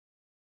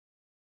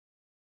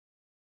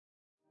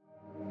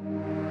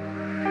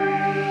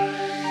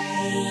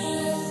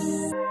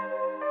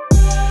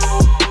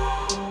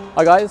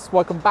Hi guys,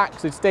 welcome back.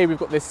 So today we've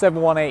got this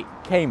 718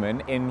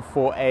 Cayman in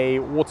for a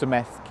water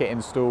meth kit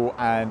install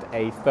and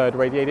a third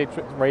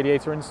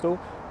radiator install.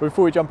 But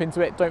before we jump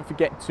into it, don't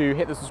forget to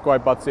hit the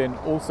subscribe button,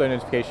 also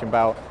notification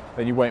bell,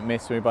 then you won't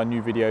miss any of our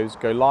new videos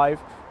go live.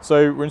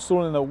 So we're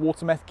installing the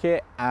water meth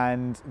kit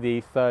and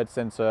the third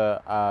sensor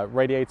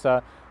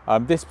radiator.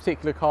 This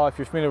particular car, if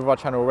you're familiar with our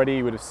channel already,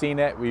 you would have seen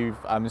it. We've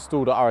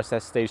installed our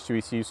RSS Stage 2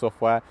 ECU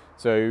software.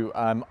 So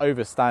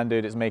over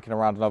standard, it's making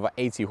around another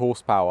 80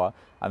 horsepower,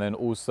 and then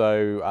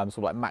also sort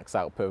of like max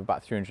output of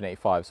about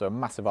 385. So a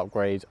massive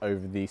upgrade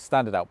over the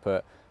standard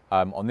output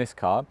on this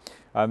car.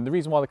 The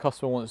reason why the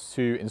customer wants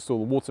to install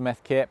the water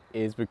meth kit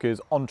is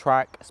because on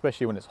track,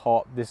 especially when it's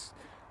hot, this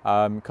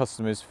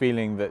customers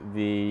feeling that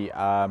the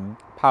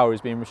power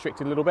is being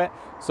restricted a little bit.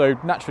 So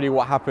naturally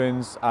what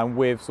happens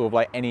with sort of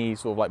like any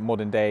sort of like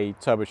modern day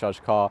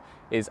turbocharged car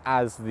is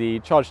as the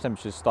charge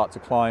temperatures start to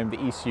climb, the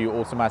ECU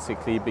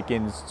automatically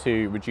begins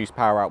to reduce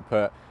power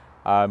output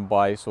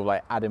by sort of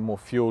like adding more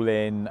fuel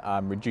in,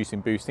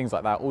 reducing boost, things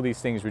like that. All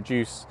these things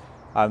reduce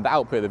the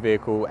output of the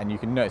vehicle, and you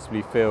can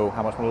noticeably feel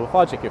how much more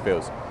lethargic it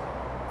feels.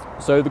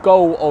 So the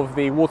goal of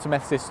the water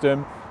meth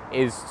system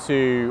is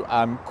to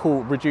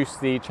reduce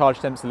the charge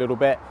temps a little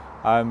bit,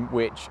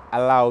 which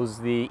allows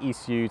the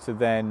ECU to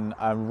then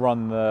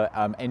run the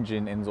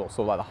engine in sort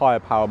of like the higher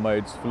power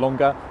modes for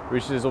longer,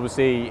 which is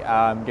obviously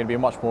going to be a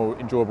much more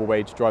enjoyable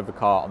way to drive the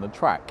car on the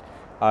track.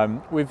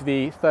 With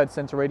the third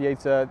center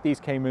radiator,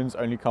 these Caymans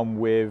only come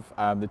with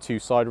the two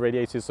side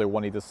radiators, so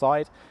one either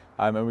side.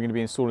 And we're going to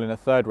be installing a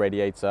third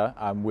radiator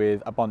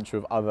with a bunch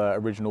of other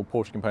original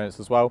Porsche components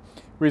as well.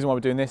 The reason why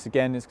we're doing this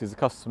again is because the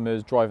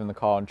customer's driving the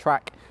car on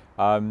track,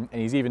 and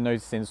he's even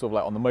noticing sort of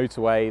like on the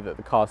motorway that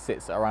the car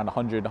sits at around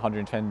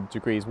 100–110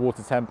 degrees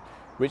water temp,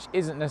 which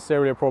isn't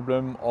necessarily a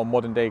problem on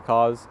modern day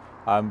cars,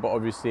 but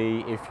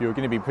obviously if you're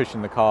going to be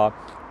pushing the car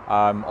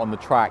on the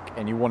track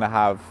and you want to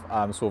have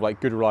sort of like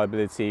good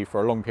reliability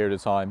for a long period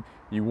of time,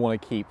 you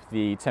want to keep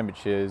the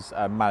temperatures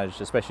managed,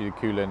 especially the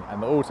coolant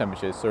and the oil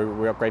temperatures, so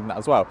we're upgrading that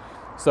as well.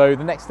 So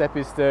the next step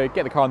is to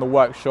get the car in the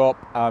workshop.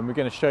 We're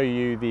going to show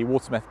you the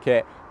water meth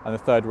kit and the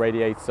third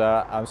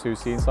radiator, so we'll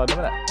see you inside in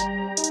a minute.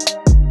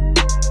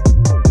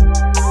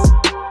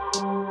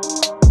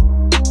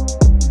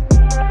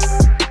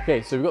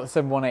 Okay, so we've got the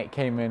 718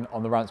 Cayman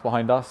on the ramps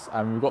behind us,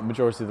 and we've got the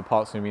majority of the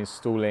parts going to be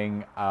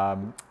installing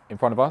in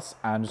front of us,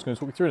 and I'm just going to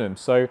talk you through them.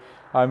 So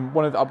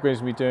one of the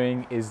upgrades we'll be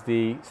doing is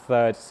the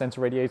third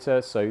center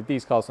radiator. So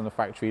these cars on the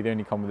factory, they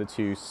only come with the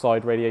two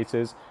side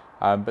radiators,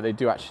 but they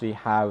do actually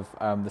have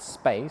the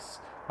space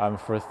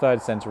for a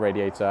third center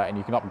radiator, and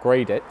you can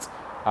upgrade it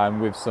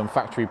with some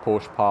factory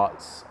Porsche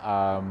parts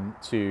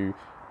to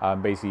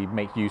basically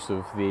make use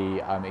of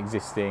the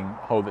existing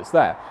hole that's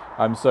there.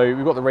 So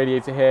we've got the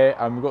radiator here,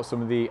 and we've got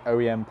some of the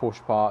OEM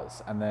Porsche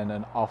parts, and then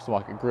an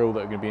aftermarket grille that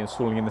we're going to be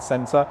installing in the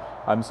center.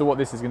 So what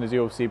this is going to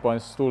do, obviously, by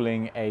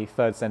installing a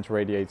third center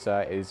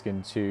radiator, is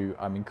going to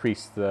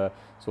increase the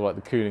sort of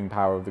like the cooling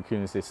power of the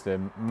cooling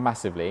system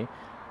massively.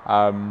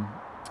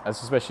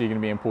 That's especially going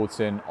to be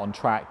important on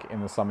track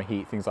in the summer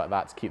heat, things like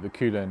that, to keep the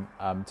coolant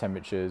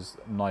temperatures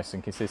nice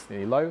and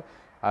consistently low.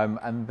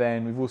 And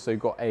then we've also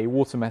got a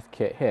water meth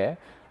kit here.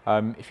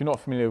 If you're not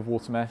familiar with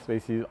water meth,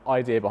 basically the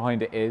idea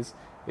behind it is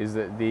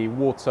that the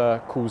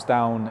water cools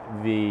down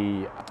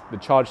the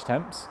charge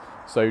temps.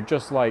 So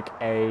just like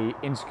a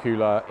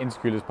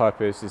intercooler's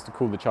purpose is to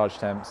cool the charge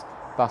temps,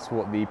 that's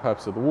what the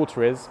purpose of the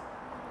water is.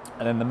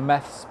 And then the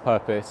meth's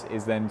purpose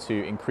is then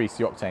to increase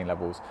the octane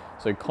levels.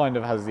 So it kind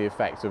of has the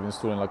effect of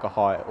installing like a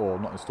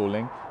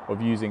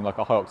of using like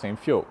a high octane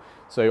fuel.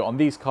 So on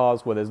these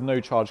cars where there's no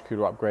charge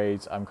cooler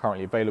upgrades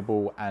currently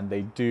available, and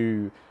they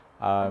do,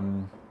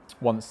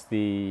 once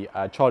the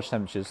charge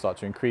temperatures start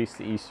to increase,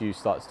 the ECU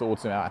starts to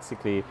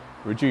automatically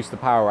reduce the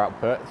power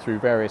output through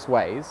various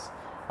ways.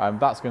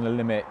 That's going to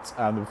limit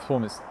the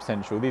performance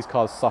potential. These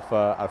cars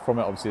suffer from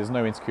it. Obviously, there's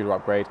no intercooler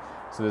upgrade,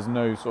 so there's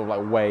no sort of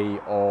like way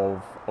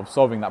of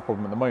solving that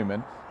problem at the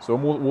moment. So a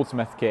water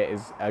meth kit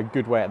is a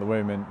good way at the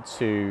moment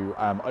to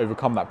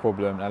overcome that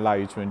problem and allow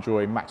you to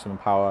enjoy maximum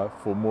power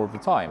for more of the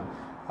time.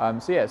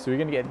 So yeah, so we're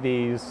going to get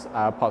these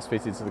parts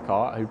fitted to the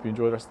car. I hope you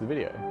enjoy the rest of the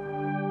video.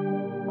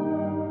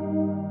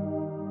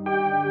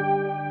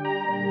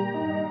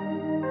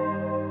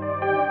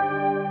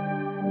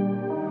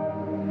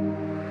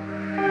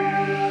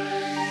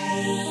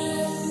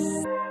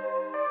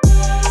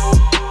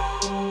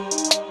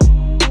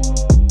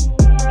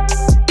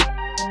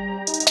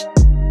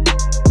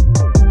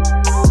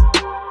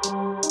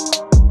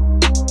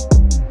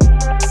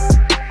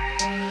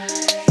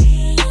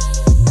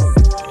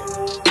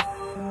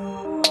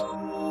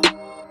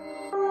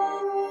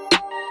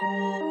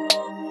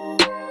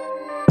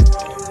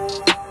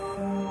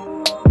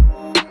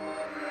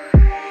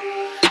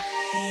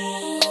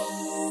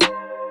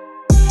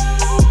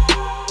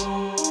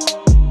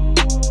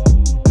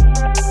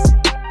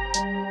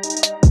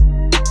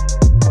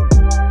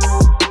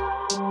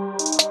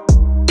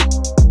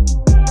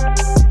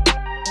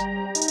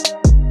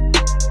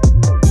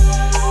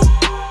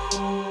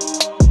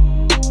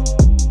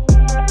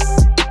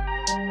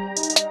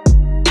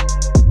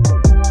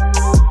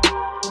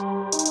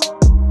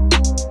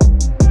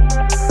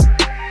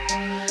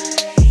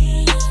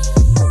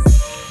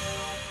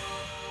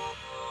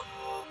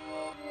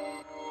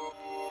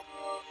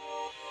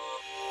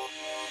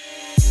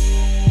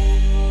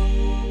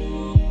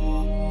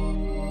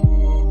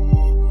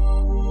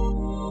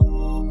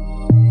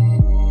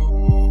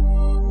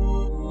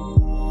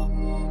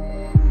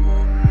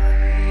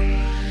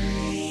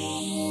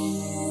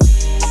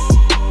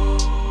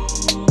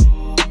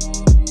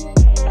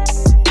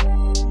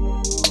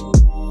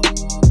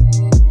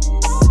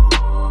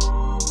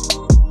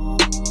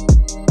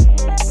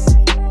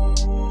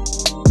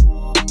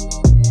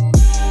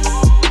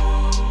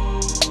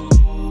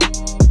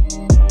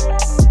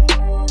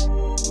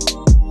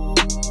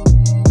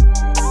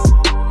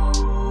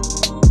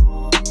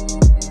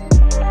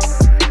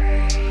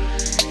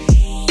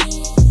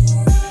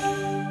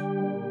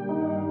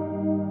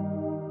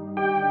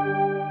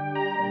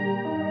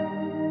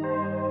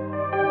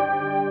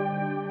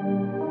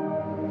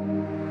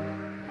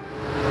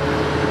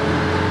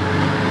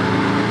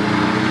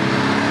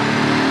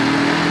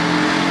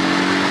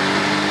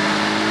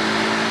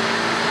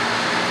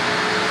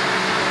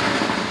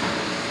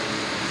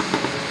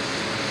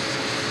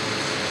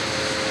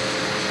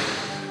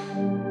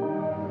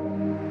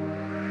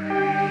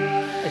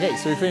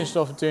 So we finished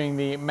off doing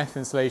the Meth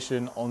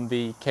installation on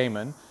the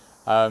Cayman,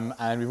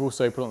 and we've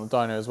also put on the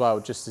dyno as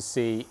well, just to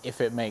see if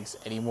it makes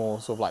any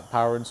more sort of like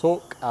power and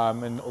torque,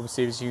 and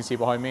obviously as you can see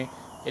behind me,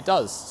 it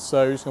does.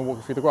 So I'm just going to walk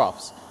you through the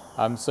graphs.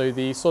 So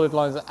the solid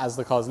lines are as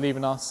the car's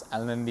leaving us,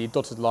 and then the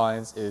dotted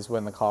lines is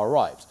when the car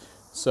arrived.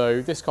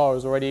 So this car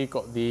has already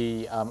got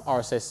the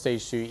RSS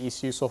Stage 2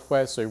 ECU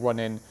software, so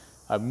running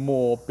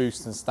more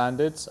boost than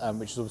standards,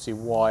 which is obviously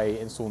why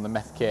installing the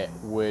Meth kit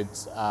would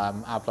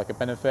have like a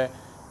benefit.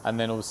 And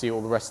then obviously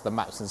all the rest of the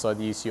maps inside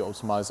the ECU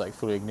optimized, like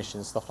full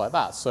ignition, stuff like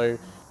that. So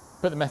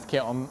put the Meth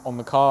kit on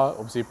the car,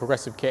 obviously a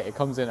progressive kit, it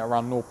comes in at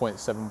around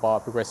 0.7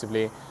 bar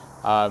progressively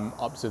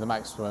up to the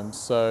maximum.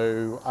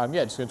 So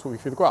yeah, just going to talk you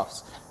through the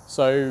graphs.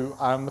 So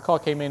the car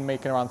came in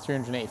making around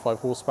 385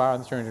 horsepower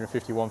and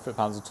 351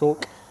 foot-pounds of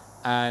torque,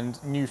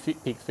 and new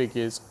peak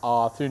figures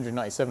are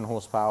 397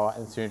 horsepower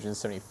and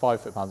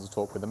 375 foot-pounds of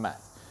torque with the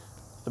Meth.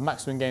 The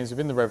maximum gains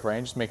within the rev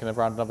range is making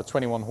around another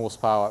 21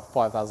 horsepower at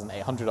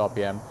 5,800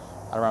 RPM,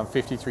 and around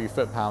 53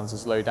 foot-pounds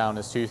as low down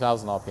as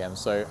 2,000 RPM,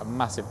 so a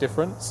massive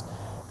difference.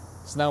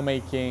 It's now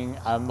making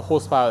the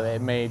horsepower that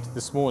it made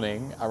this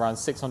morning around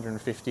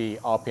 650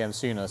 RPM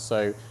sooner,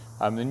 so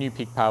the new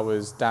peak power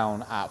is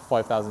down at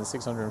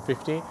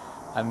 5,650,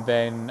 and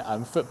then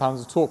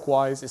foot-pounds of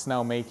torque-wise, it's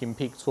now making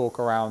peak torque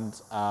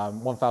around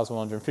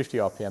 1,150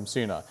 RPM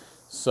sooner.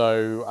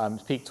 So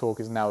peak torque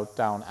is now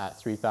down at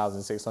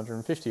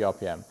 3,650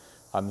 RPM.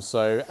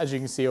 So as you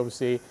can see,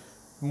 obviously,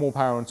 more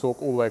power and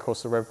torque all the way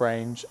across the rev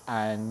range,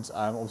 and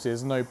obviously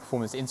there's no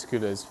performance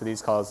intercoolers for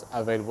these cars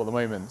available at the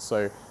moment,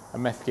 so a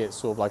Meth kit's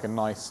sort of like a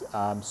nice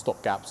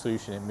stopgap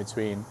solution in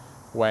between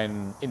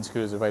when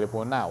intercoolers are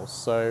available and now.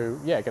 So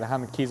yeah, going to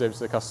hand the keys over to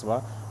the customer.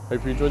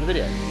 Hope you enjoyed the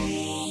video.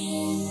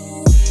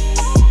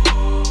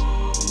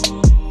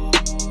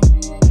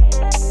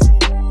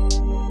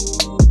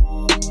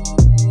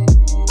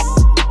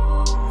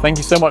 Thank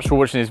you so much for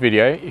watching this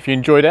video. If you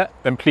enjoyed it,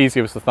 then please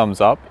give us a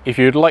thumbs up. If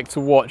you'd like to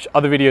watch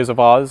other videos of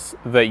ours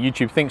that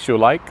YouTube thinks you'll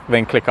like,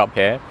 then click up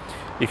here.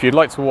 If you'd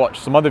like to watch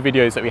some other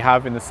videos that we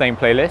have in the same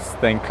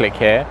playlist, then click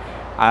here.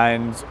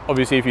 And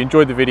obviously if you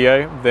enjoyed the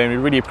video, then we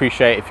really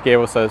appreciate if you gave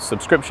us a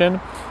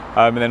subscription.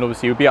 And then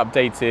obviously you'll be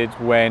updated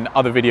when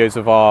other videos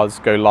of ours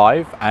go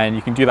live, and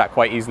you can do that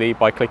quite easily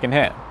by clicking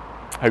here.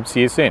 Hope to see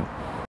you soon.